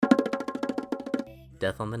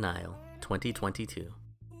Death on the Nile, 2022.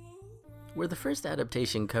 Where the first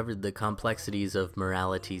adaptation covered the complexities of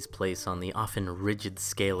morality's place on the often rigid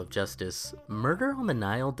scale of justice, Murder on the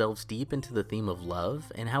Nile delves deep into the theme of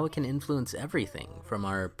love and how it can influence everything, from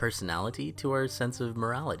our personality to our sense of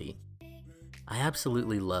morality. I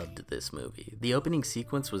absolutely loved this movie. The opening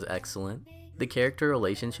sequence was excellent. The character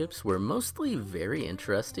relationships were mostly very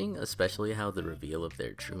interesting, especially how the reveal of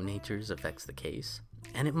their true natures affects the case.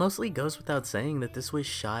 And it mostly goes without saying that this was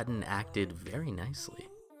shot and acted very nicely.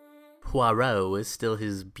 Poirot is still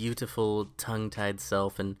his beautiful, tongue-tied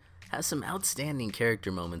self and has some outstanding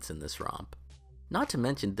character moments in this romp. Not to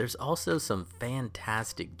mention, there's also some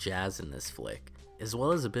fantastic jazz in this flick, as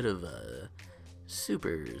well as a bit of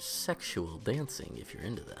super sexual dancing if you're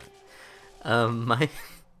into that.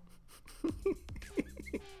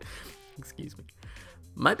 Excuse me.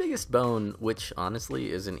 My biggest bone, which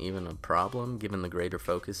honestly isn't even a problem given the greater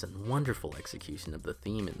focus and wonderful execution of the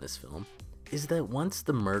theme in this film, is that once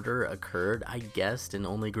the murder occurred, I guessed and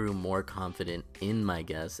only grew more confident in my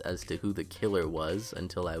guess as to who the killer was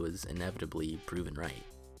until I was inevitably proven right.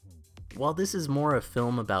 While this is more a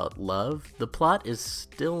film about love, the plot is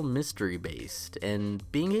still mystery-based, and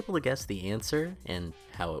being able to guess the answer, and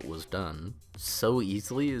how it was done, so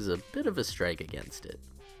easily is a bit of a strike against it.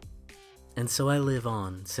 And so I live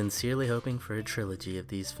on, sincerely hoping for a trilogy of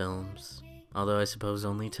these films, although I suppose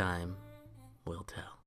only time will tell.